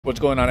What's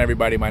going on,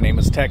 everybody? My name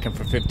is Tech, and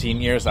for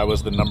 15 years I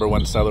was the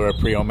 #1 seller of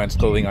pre-owned men's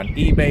clothing on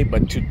eBay.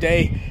 But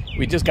today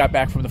we just got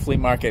back from the flea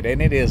market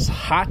and it is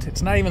hot.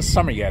 It's not even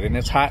summer yet and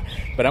it's hot,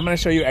 but I'm going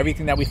to show you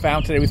everything that we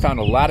found today. We found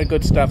a lot of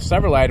good stuff,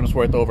 several items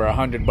worth over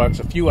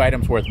 $100, a few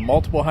items worth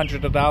multiple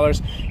hundreds of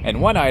dollars,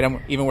 and one item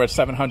even worth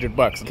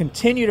 $700.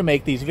 Continue to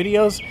make these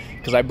videos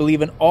because I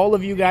believe in all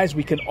of you guys.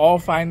 We can all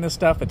find this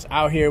stuff. It's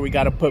out here. We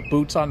got to put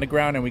boots on the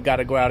ground and we got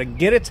to go out and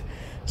get it.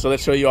 So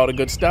let's show you all the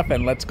good stuff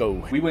and let's go.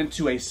 We went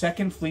to a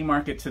second flea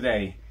market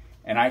today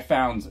and I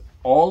found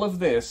all of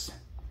this,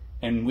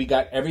 and we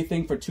got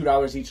everything for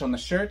 $2 each on the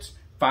shirts,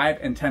 $5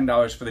 and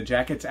 $10 for the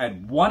jackets. At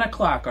 1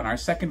 o'clock on our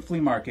second flea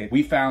market,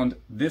 we found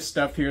this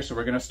stuff here. So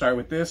we're gonna start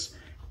with this,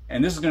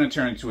 and this is gonna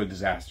turn into a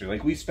disaster.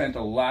 Like, we spent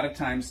a lot of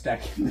time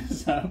stacking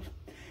this up,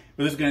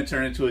 but this is gonna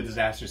turn into a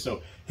disaster.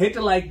 So hit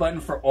the like button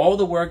for all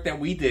the work that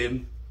we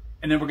did,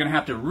 and then we're gonna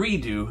have to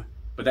redo,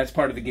 but that's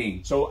part of the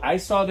game. So I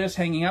saw this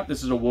hanging up.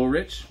 This is a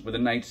Woolrich with a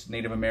nice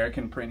Native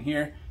American print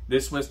here.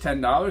 This was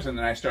 $10, and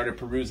then I started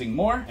perusing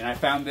more, and I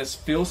found this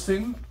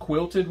Filson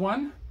quilted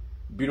one.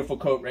 Beautiful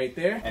coat right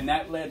there. And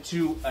that led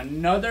to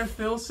another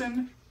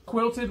Filson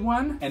quilted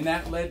one, and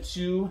that led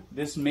to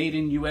this Made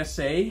in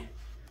USA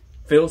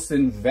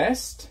Filson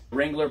vest.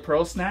 Wrangler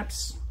pearl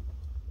snaps.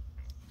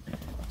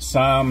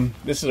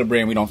 This is a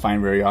brand we don't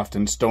find very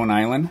often, Stone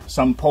Island.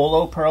 Some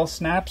Polo pearl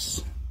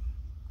snaps.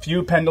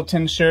 Few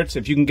Pendleton shirts.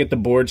 If you can get the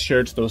board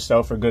shirts, those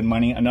sell for good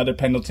money. Another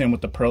Pendleton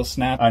with the pearl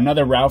snap.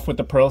 Another Ralph with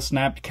the pearl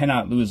snap.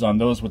 Cannot lose on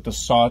those with the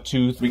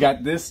sawtooth. We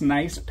got this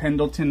nice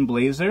Pendleton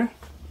blazer.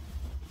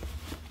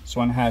 This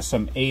one has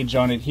some age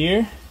on it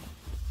here.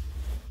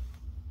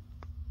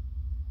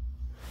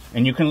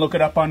 And you can look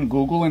it up on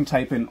Google and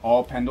type in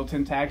all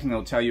Pendleton tags and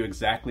it'll tell you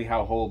exactly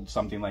how old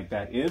something like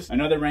that is.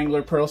 Another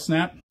Wrangler pearl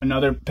snap.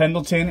 Another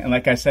Pendleton. And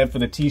like I said, for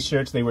the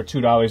t-shirts, they were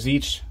 $2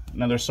 each.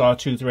 Another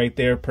sawtooth right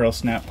there, pearl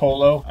snap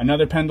polo.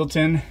 Another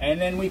Pendleton.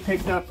 And then we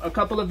picked up a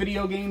couple of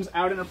video games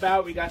out and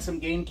about. We got some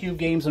GameCube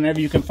games. Whenever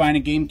you can find a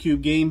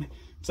GameCube game,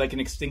 it's like an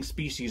extinct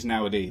species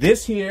nowadays.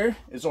 This here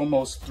is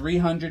almost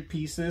 300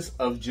 pieces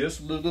of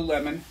just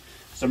Lululemon.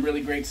 Some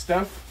really great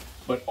stuff.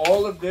 But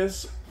all of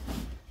this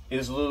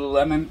is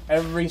Lululemon.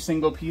 Every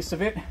single piece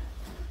of it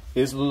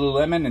is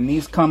Lululemon. And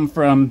these come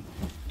from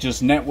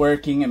just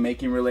networking and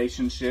making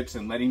relationships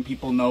and letting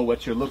people know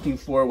what you're looking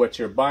for, what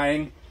you're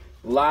buying.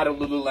 A lot of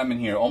Lululemon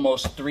here,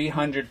 almost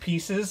 300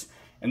 pieces.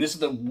 And this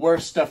is the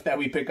worst stuff that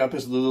we pick up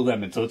is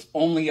Lululemon. So it's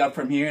only up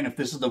from here. And if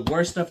this is the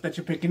worst stuff that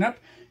you're picking up,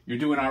 you're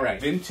doing all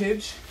right.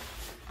 Vintage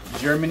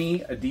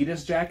Germany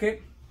Adidas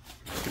jacket.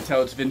 You can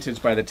tell it's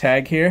vintage by the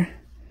tag here.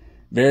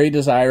 Very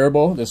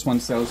desirable. This one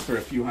sells for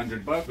a few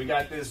 $100. We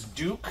got this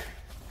Duke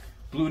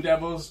Blue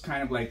Devils,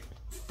 kind of like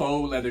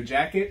faux leather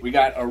jacket. We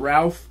got a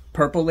Ralph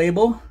Purple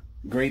Label.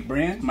 Great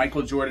brand.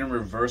 Michael Jordan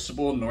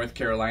reversible North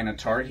Carolina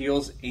Tar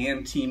Heels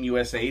and Team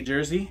USA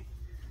jersey.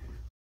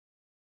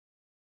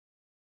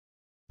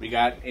 We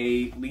got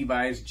a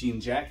Levi's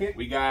jean jacket.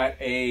 We got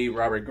a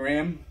Robert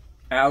Graham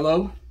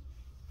Aloe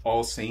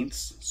All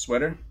Saints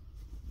sweater.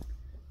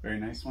 Very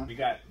nice one. We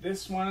got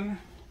this one,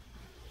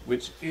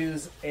 which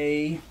is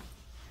a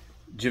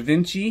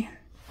Givenchy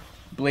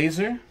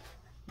blazer.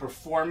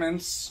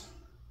 Performance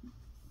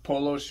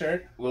polo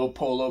shirt, little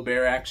polo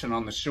bear action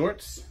on the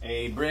shorts,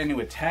 a brand new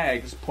with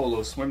tags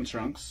polo swim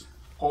trunks,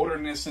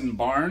 Holderness and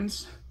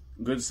Barnes,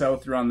 good sell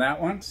through on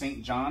that one.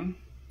 St. John,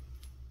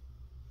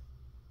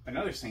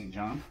 another St.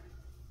 John.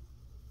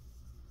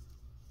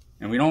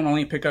 And we don't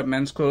only pick up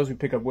men's clothes, we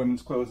pick up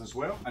women's clothes as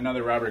well.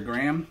 Another Robert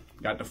Graham,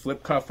 got the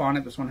flip cuff on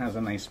it. This one has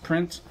a nice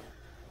print,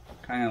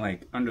 kind of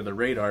like under the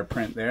radar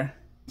print there.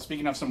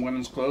 Speaking of some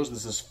women's clothes,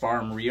 this is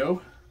Farm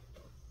Rio.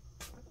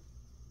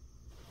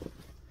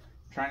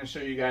 Trying to show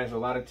you guys a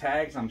lot of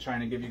tags. I'm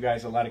trying to give you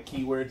guys a lot of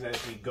keywords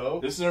as we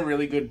go. This is a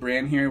really good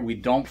brand here. We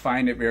don't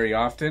find it very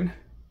often.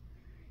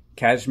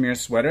 Cashmere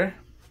sweater.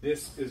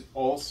 This is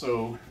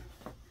also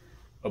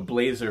a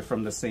blazer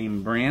from the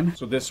same brand.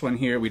 So this one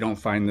here, we don't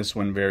find this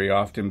one very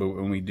often, but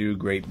when we do,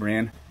 great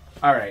brand.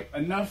 All right,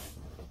 enough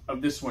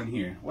of this one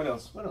here. What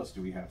else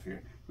do we have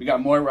here? We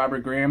got more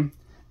Robert Graham.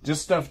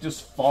 Just stuff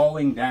just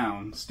falling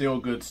down. Still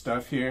good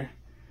stuff here.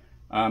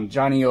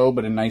 Johnny O,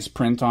 but a nice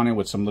print on it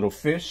with some little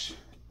fish.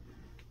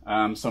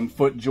 Some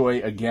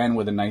FootJoy again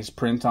with a nice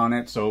print on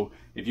it. So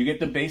if you get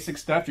the basic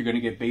stuff, you're going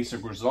to get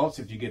basic results.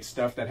 If you get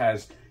stuff that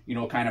has, you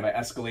know, kind of an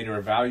escalator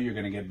of value, you're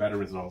going to get better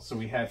results. So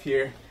we have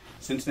here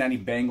Cincinnati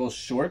Bengals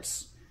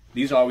shorts.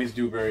 These always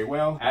do very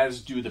well,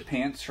 as do the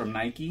pants from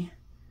Nike.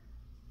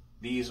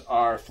 These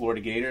are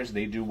Florida Gators.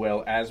 They do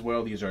well as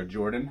well. These are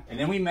Jordan. And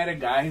then we met a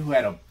guy who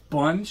had a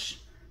bunch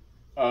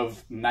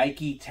of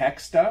Nike tech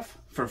stuff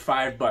for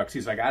 $5.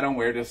 He's like, I don't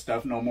wear this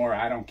stuff no more.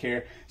 I don't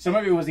care. Some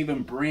of it was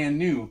even brand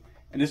new.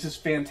 And this is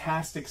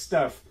fantastic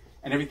stuff.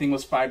 And everything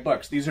was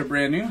 $5. These are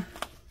brand new.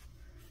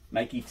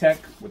 Nike Tech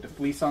with the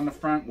fleece on the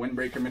front,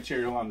 windbreaker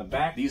material on the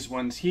back. These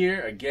ones here,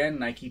 again,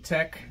 Nike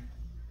Tech.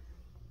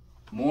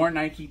 More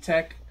Nike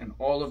Tech. And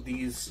all of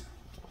these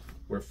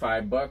were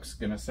 $5.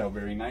 Gonna sell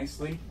very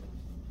nicely.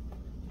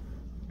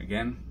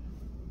 Again,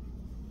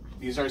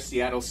 These are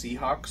Seattle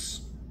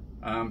Seahawks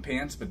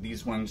pants, but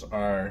these ones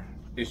are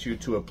issued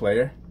to a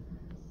player.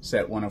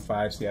 Set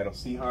 105 Seattle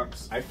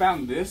Seahawks. I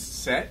found this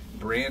set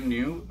brand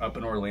new up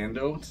in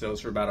Orlando. It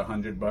sells for about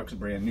 $100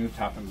 brand new,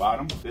 top and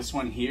bottom. This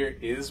one here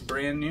is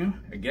brand new.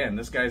 Again,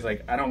 this guy's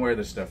like, I don't wear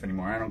this stuff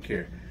anymore. I don't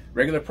care.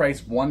 Regular price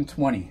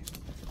 $120,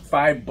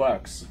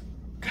 $5.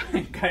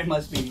 Guy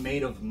must be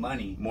made of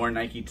money. More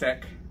Nike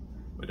tech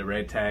with the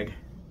red tag.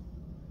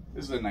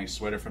 This is a nice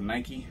sweater from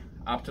Nike.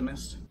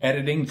 Optimist.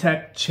 Editing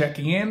tech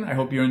checking in. I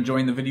hope you're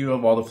enjoying the video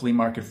of all the flea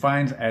market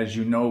finds. As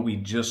you know, we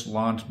just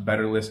launched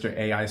Better Lister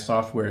AI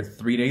software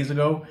 3 days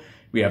ago.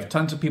 We have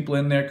tons of people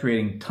in there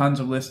creating tons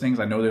of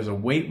listings. I know there's a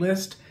wait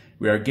list.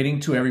 We are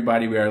getting to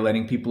everybody. We are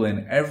letting people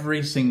in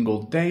every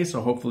single day, so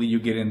hopefully you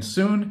get in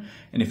soon.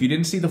 And if you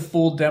didn't see the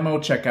full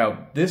demo, check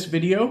out this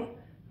video.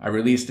 I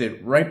released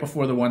it right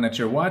before the one that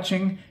you're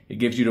watching. It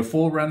gives you the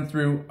full run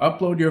through.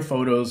 Upload your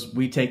photos.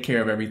 We take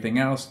care of everything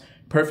else.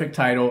 Perfect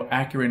title,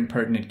 accurate and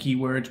pertinent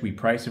keywords. We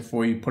price it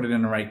for you, put it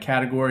in the right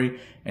category,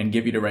 and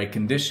give you the right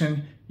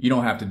condition. You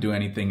don't have to do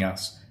anything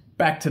else.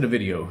 Back to the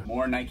video.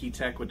 More Nike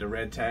tech with the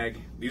red tag.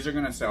 These are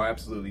gonna sell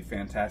absolutely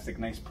fantastic.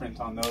 Nice print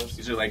on those.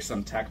 These are like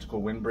some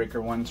tactical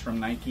windbreaker ones from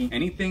Nike.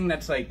 Anything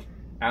that's like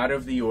out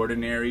of the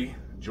ordinary,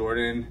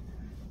 Jordan,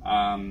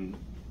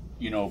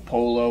 you know,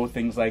 Polo,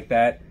 things like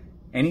that.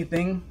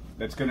 Anything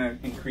that's gonna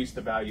increase the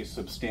value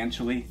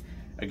substantially.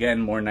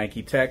 Again, more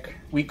Nike tech.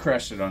 We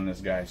crushed it on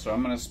this guy, so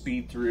I'm gonna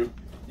speed through.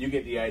 You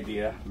get the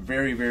idea.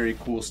 Very, very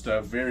cool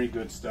stuff. Very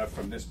good stuff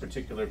from this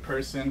particular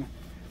person.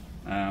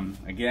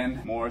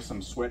 Again,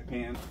 some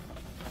sweatpants,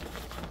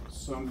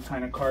 some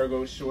kind of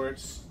cargo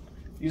shorts.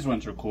 These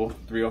ones are cool.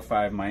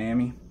 305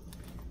 Miami.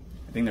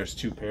 I think there's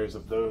 2 pairs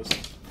of those.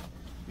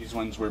 These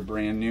ones were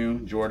brand new.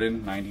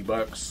 Jordan,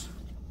 $90.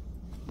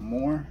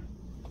 More.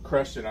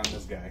 Crushed it on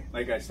this guy.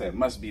 Like I said,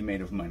 must be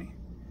made of money.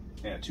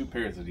 Yeah, 2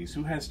 pairs of these.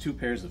 Who has 2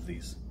 pairs of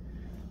these?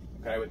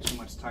 A guy with too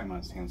much time on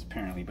his hands,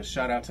 apparently. But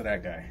shout out to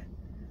that guy,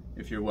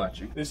 if you're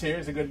watching. This here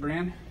is a good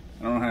brand.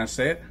 I don't know how to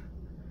say it,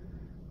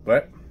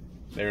 but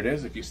there it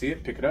is. If you see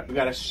it, pick it up. We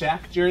got a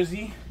Shaq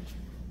jersey.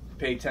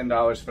 Paid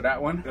 $10 for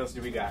that one. What else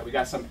do we got? We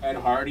got some Ed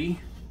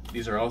Hardy.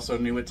 These are also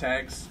new with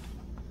tags.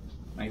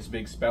 Nice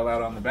big spell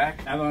out on the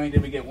back. Not only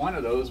did we get 1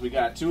 of those, we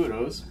got 2 of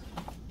those.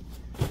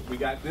 We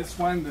got this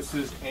one. This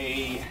is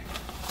a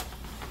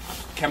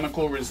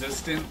chemical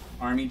resistant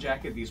army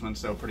jacket. These ones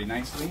sell pretty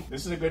nicely.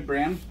 This is a good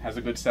brand, has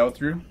a good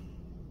sell-through.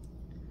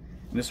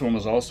 This one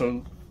was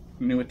also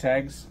new with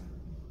tags.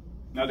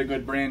 Another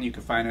good brand you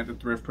can find at the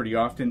thrift pretty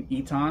often,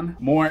 Eton.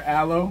 More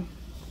aloe.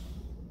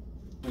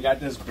 We got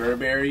this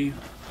Burberry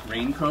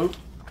raincoat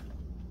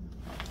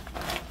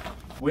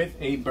with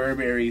a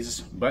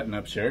Burberry's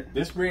button-up shirt.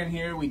 This brand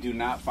here we do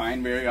not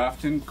find very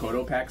often,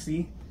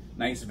 Cotopaxi.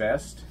 Nice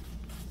vest.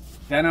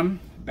 Denim,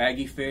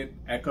 baggy fit,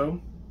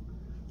 Echo.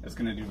 That's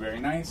gonna do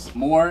very nice.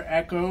 More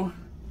Echo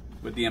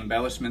with the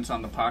embellishments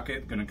on the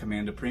pocket, gonna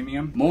command a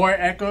premium. More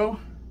Echo,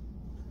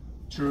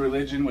 True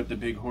Religion with the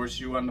big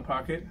horseshoe on the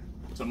pocket.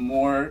 Some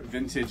more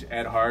vintage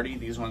Ed Hardy.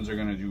 These ones are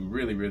gonna do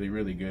really, really,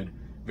 really good.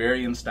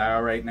 Very in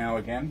style right now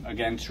again.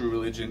 Again, True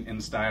Religion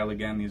in style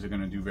again. These are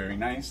gonna do very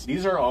nice.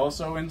 These are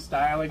also in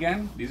style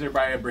again. These are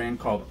by a brand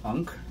called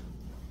Unk.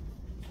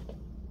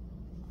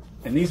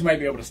 And these might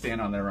be able to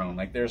stand on their own.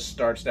 Like they're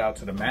starched out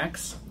to the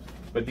max.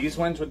 But these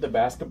ones with the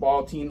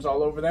basketball teams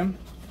all over them,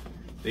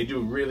 they do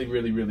really,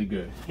 really, really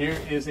good. Here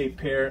is a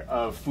pair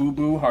of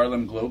FUBU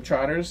Harlem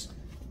Globetrotters.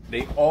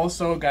 They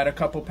also got a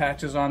couple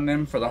patches on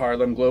them for the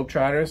Harlem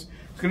Globetrotters.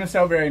 It's gonna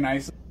sell very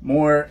nice.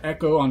 More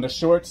Echo on the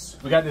shorts.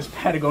 We got this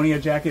Patagonia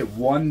jacket,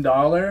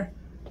 $1.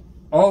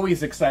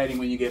 Always exciting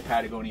when you get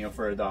Patagonia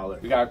for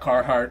 $1. We got a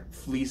Carhartt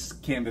fleece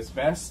canvas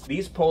vest.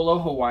 These Polo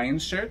Hawaiian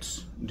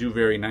shirts do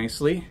very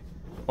nicely.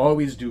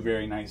 Always do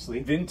very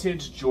nicely.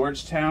 Vintage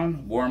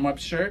Georgetown warm-up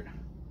shirt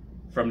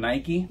from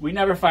Nike. We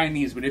never find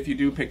these, but if you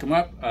do, pick them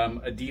up.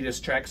 Adidas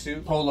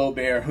tracksuit, Polo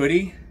Bear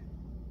hoodie.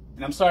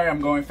 And I'm sorry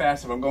I'm going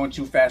fast. If I'm going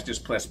too fast,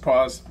 just press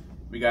pause.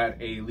 We got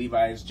a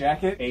Levi's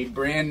jacket, a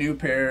brand new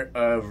pair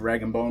of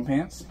Rag & Bone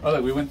pants. Oh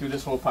look, we went through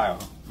this whole pile.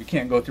 We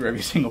can't go through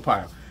every single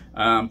pile.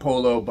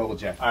 Polo bubble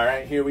jacket. All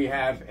right, here we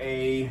have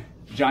a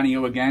Johnny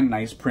O again,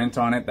 nice print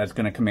on it. That's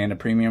gonna command a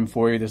premium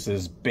for you. This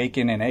is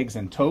bacon and eggs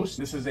and toast.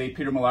 This is a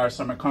Peter Millar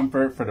Summer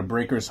Comfort for the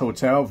Breakers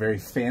Hotel, very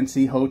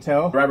fancy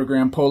hotel. Robert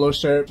Graham polo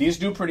shirt. These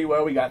do pretty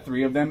well. We got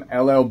 3 of them.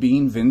 LL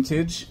Bean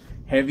vintage,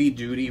 heavy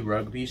duty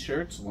rugby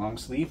shirts, long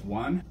sleeve.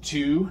 1,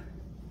 2,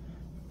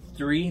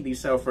 3. These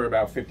sell for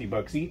about 50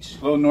 bucks each.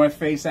 A little North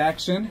Face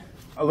action.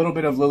 A little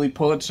bit of Lily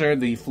Pulitzer,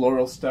 the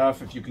floral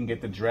stuff. If you can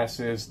get the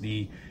dresses,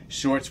 the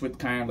shorts with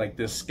kind of like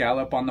this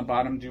scallop on the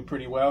bottom do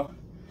pretty well.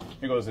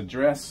 Here goes a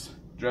dress.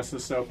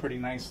 Dresses sell pretty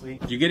nicely.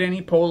 If you get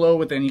any polo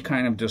with any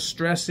kind of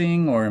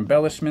distressing or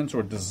embellishments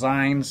or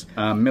designs,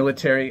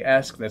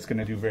 military-esque, that's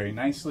gonna do very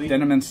nicely.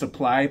 Denim and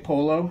Supply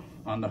polo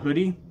on the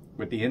hoodie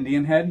with the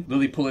Indian head.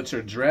 Lily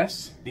Pulitzer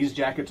dress. These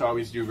jackets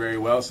always do very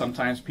well.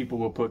 Sometimes people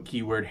will put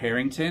keyword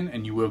Harrington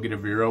and you will get a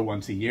Vero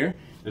once a year.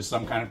 There's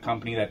some kind of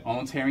company that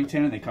owns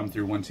Harrington and they come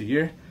through once a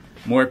year.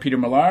 More Peter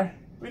Millar.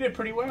 We did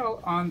pretty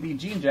well on the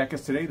jean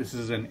jackets today. This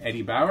is an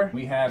Eddie Bauer.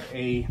 We have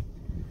a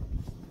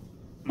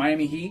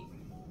Miami Heat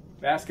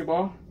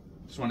basketball.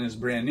 This one is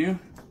brand new.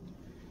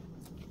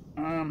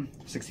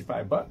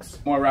 65 bucks.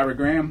 More Robert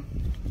Graham.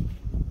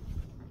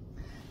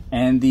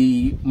 And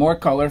the more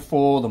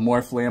colorful, the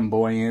more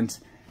flamboyant,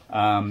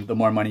 the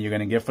more money you're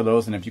gonna get for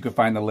those. And if you could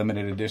find the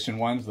limited edition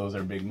ones, those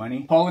are big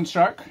money. Paul &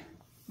 Shark,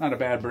 not a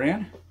bad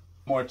brand.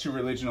 More True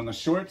Religion on the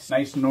shorts.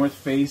 Nice North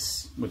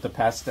Face with the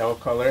pastel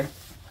color.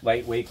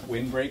 Lightweight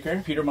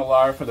windbreaker. Peter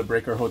Millar for the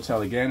Breaker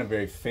Hotel again, a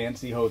very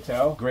fancy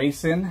hotel.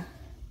 Grayson,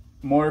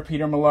 more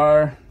Peter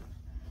Millar.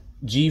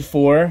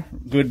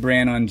 G4, good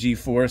brand on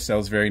G4,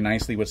 sells very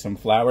nicely with some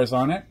flowers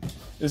on it.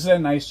 This is a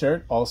nice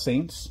shirt, All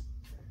Saints.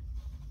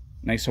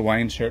 Nice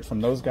Hawaiian shirt from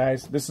those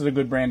guys. This is a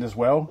good brand as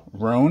well,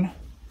 Rhone.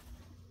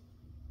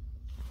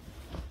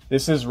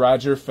 This is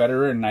Roger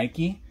Federer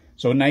Nike.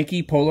 So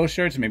Nike polo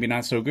shirts, maybe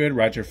not so good.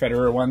 Roger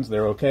Federer ones,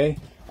 they're okay.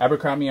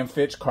 Abercrombie &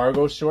 Fitch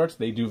cargo shorts,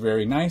 they do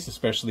very nice,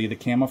 especially the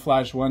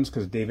camouflage ones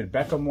because David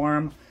Beckham wore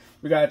them.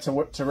 We got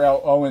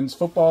Terrell Owens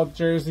football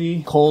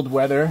jersey, cold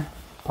weather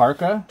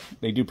parka.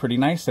 They do pretty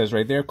nice, says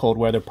right there, cold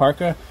weather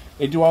parka.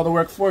 They do all the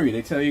work for you.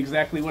 They tell you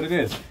exactly what it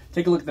is.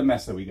 Take a look at the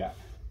mess that we got.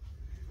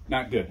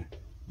 Not good.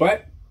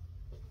 But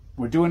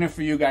we're doing it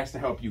for you guys to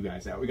help you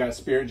guys out. We got a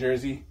Spirit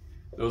jersey.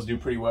 Those do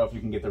pretty well if you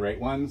can get the right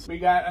ones. We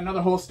got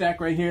another whole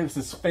stack right here. This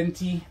is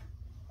Fenty.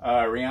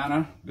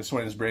 Rihanna. This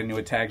one is brand new.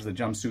 It tags the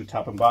jumpsuit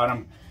top and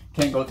bottom.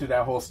 Can't go through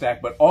that whole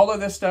stack, but all of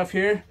this stuff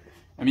here,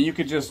 I mean, you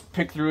could just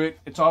pick through it.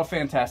 It's all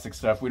fantastic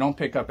stuff. We don't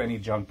pick up any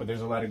junk, but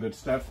there's a lot of good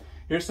stuff.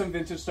 Here's some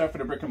vintage stuff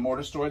at a brick and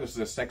mortar store. This is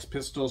a Sex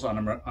Pistols on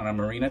a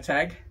Marina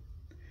tag.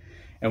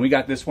 And we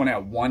got this one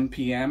at 1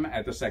 p.m.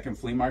 at the Second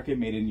Flea Market,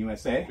 made in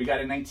USA. We got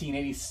a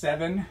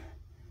 1987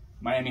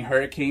 Miami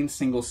Hurricane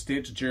single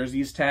stitch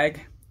jerseys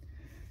tag.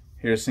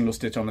 Here's single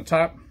stitch on the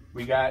top.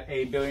 We got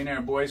a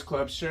Billionaire Boys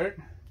Club shirt.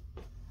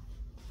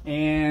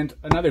 And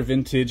another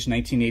vintage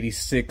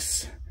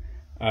 1986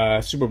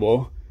 Super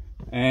Bowl,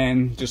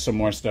 and just some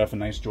more stuff, a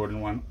nice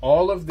Jordan one.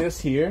 All of this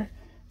here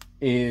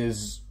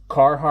is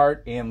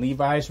Carhartt and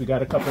Levi's. We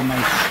got a couple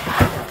nice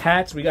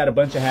hats. We got a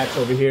bunch of hats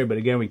over here, but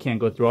again, we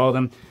can't go through all of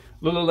them.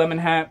 Lululemon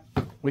hat.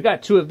 We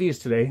got 2 of these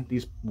today.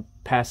 These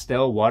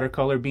pastel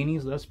watercolor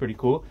beanies. That's pretty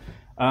cool.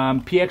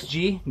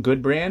 PXG,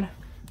 good brand.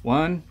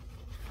 1,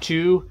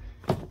 2,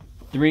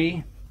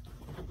 3,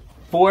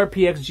 4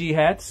 PXG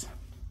hats.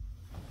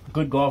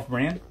 Good golf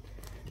brand.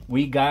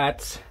 We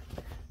got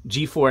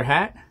G4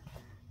 hat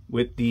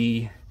with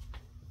the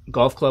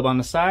golf club on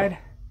the side.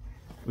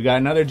 We got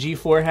another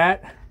G4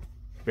 hat.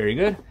 Very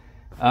good.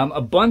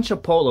 A bunch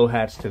of polo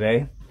hats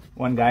today.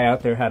 One guy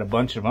out there had a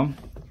bunch of them.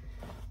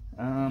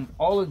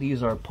 All of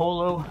these are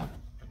polo.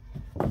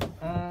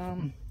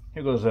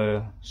 Here goes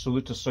a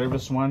Salute to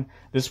Service one.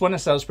 This one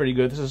sells pretty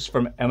good. This is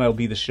from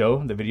MLB The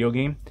Show, the video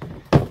game.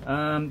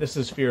 This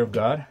is Fear of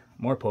God.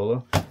 More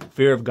polo.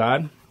 Fear of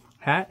God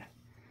hat.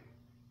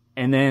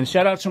 And then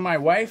shout out to my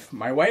wife.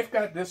 My wife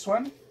got this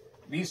one.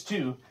 These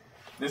 2.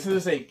 This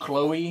is a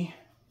Chloe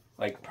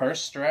like purse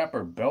strap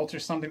or belt or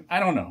something. I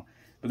don't know.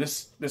 But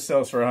this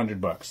sells for 100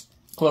 bucks.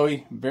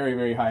 Chloe, very,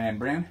 very high-end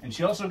brand. And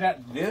she also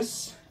got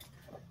this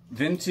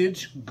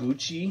vintage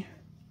Gucci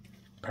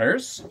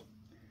purse.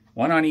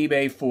 One on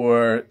eBay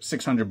for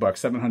 600 bucks,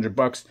 700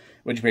 bucks.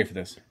 What'd you pay for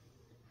this?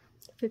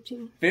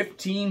 15.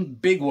 15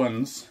 big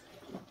ones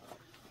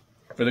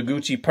for the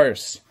Gucci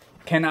purse.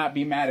 Cannot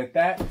be mad at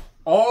that.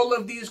 All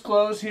of these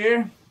clothes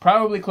here,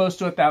 probably close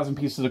to 1,000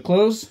 pieces of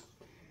clothes.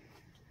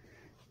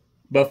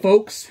 But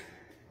folks,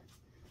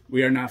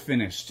 we are not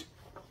finished.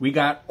 We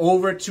got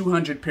over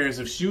 200 pairs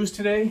of shoes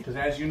today, because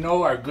as you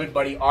know, our good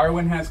buddy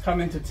Arwen has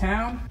come into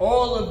town.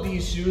 All of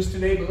these shoes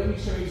today, but let me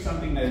show you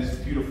something that is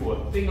beautiful,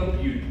 a thing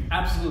of beauty,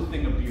 absolute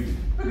thing of beauty.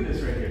 Look at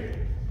this right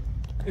here.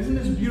 Isn't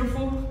this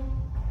beautiful?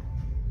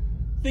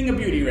 Thing of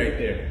beauty right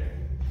there.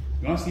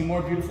 You want to see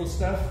more beautiful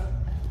stuff?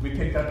 We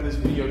picked up this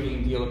video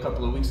game deal a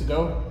couple of weeks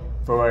ago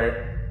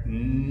for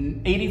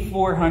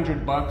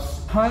 8,400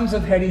 bucks. Tons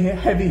of heavy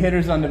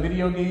hitters on the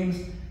video games.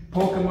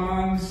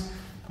 Pokemons,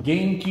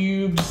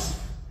 GameCubes.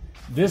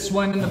 This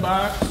one in the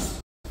box.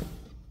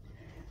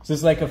 This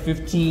is like a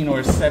 $15,000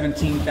 or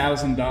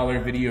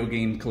 $17,000 video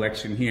game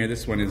collection here.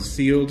 This one is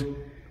sealed.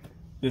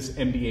 This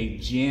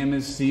NBA Jam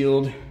is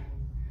sealed.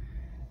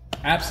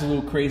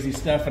 Absolute crazy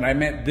stuff. And I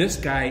met this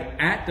guy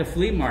at the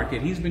flea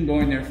market. He's been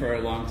going there for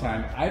a long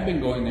time. I've been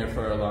going there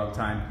for a long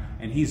time,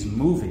 and he's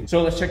moving.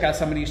 So let's check out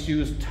some of these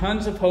shoes.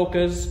 Tons of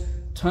Hokas,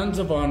 tons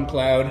of On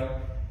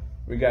Cloud.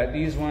 We got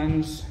these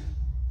ones,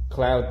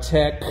 Cloud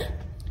Tech.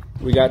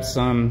 We got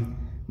some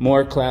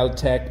more Cloud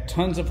Tech,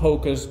 tons of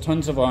Hokas,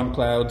 tons of On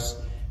Clouds.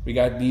 We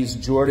got these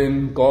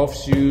Jordan golf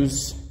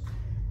shoes.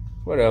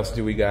 What else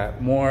do we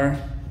got? More.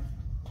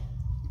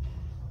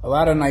 A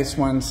lot of nice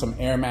ones, some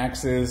Air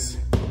Maxes,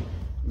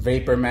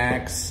 Vapor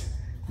Max.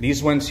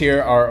 These ones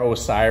here are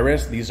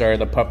Osiris. These are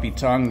the Puffy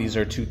Tongue. These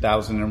are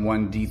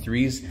 2001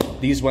 D3s.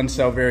 These ones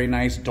sell very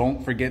nice.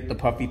 Don't forget the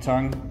Puffy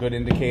Tongue, good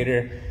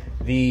indicator.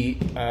 The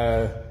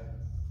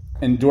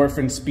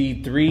Endorphin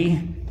Speed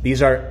 3.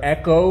 These are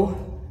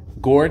Echo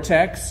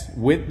Gore-Tex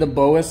with the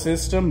BOA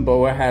system.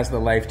 BOA has the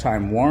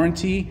lifetime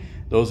warranty.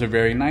 Those are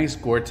very nice.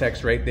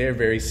 Gore-Tex right there,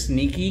 very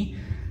sneaky.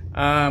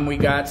 We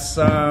got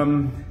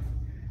some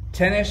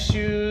tennis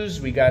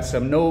shoes. We got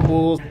some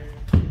Nobles.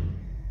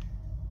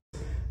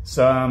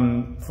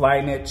 Some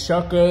Flyknit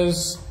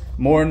Chukkas.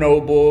 More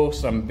Noble.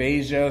 Some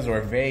Vejas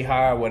or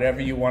Veja,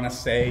 whatever you want to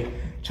say.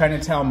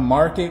 Chinatown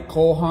Market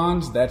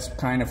Kohans. That's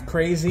kind of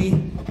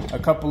crazy. A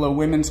couple of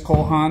women's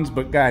Kohans.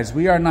 But guys,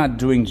 we are not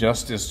doing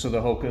justice to the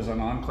Hokas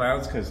on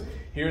Clouds, because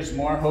here's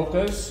more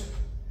Hokas.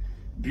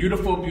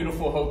 Beautiful,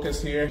 beautiful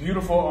Hokas here.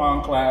 Beautiful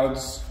on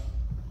Clouds.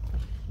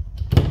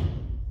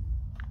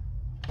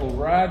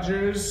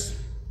 Rogers.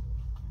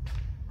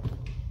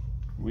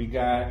 We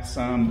got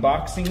some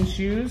boxing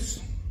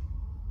shoes.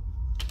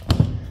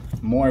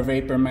 More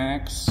Vapor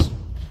Max.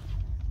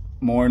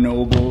 More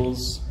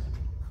Nobles.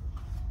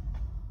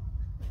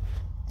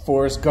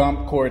 Forrest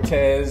Gump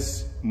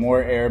Cortez.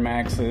 More Air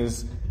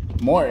Maxes.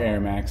 More Air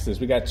Maxes.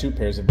 We got 2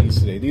 pairs of these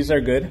today. These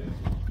are good.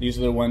 These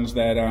are the ones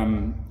that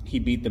he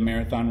beat the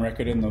marathon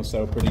record in. Those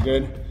sell pretty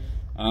good.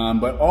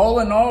 But all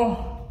in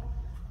all,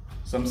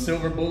 some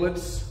silver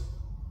bullets.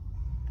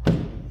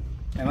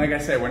 And like I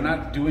said, we're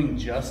not doing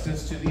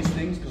justice to these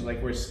things, because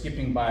like we're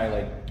skipping by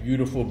like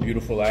beautiful,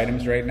 beautiful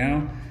items right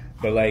now.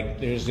 But like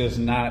there's just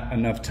not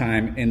enough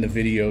time in the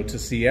video to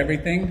see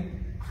everything.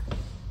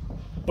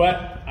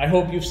 But I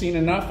hope you've seen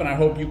enough, and I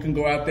hope you can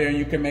go out there and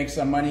you can make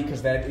some money,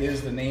 because that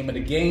is the name of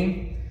the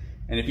game.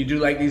 And if you do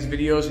like these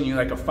videos and you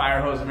like a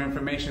fire hose of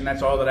information,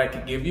 that's all that I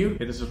could give you.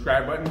 Hit the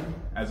subscribe button.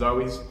 As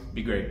always,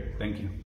 be great. Thank you.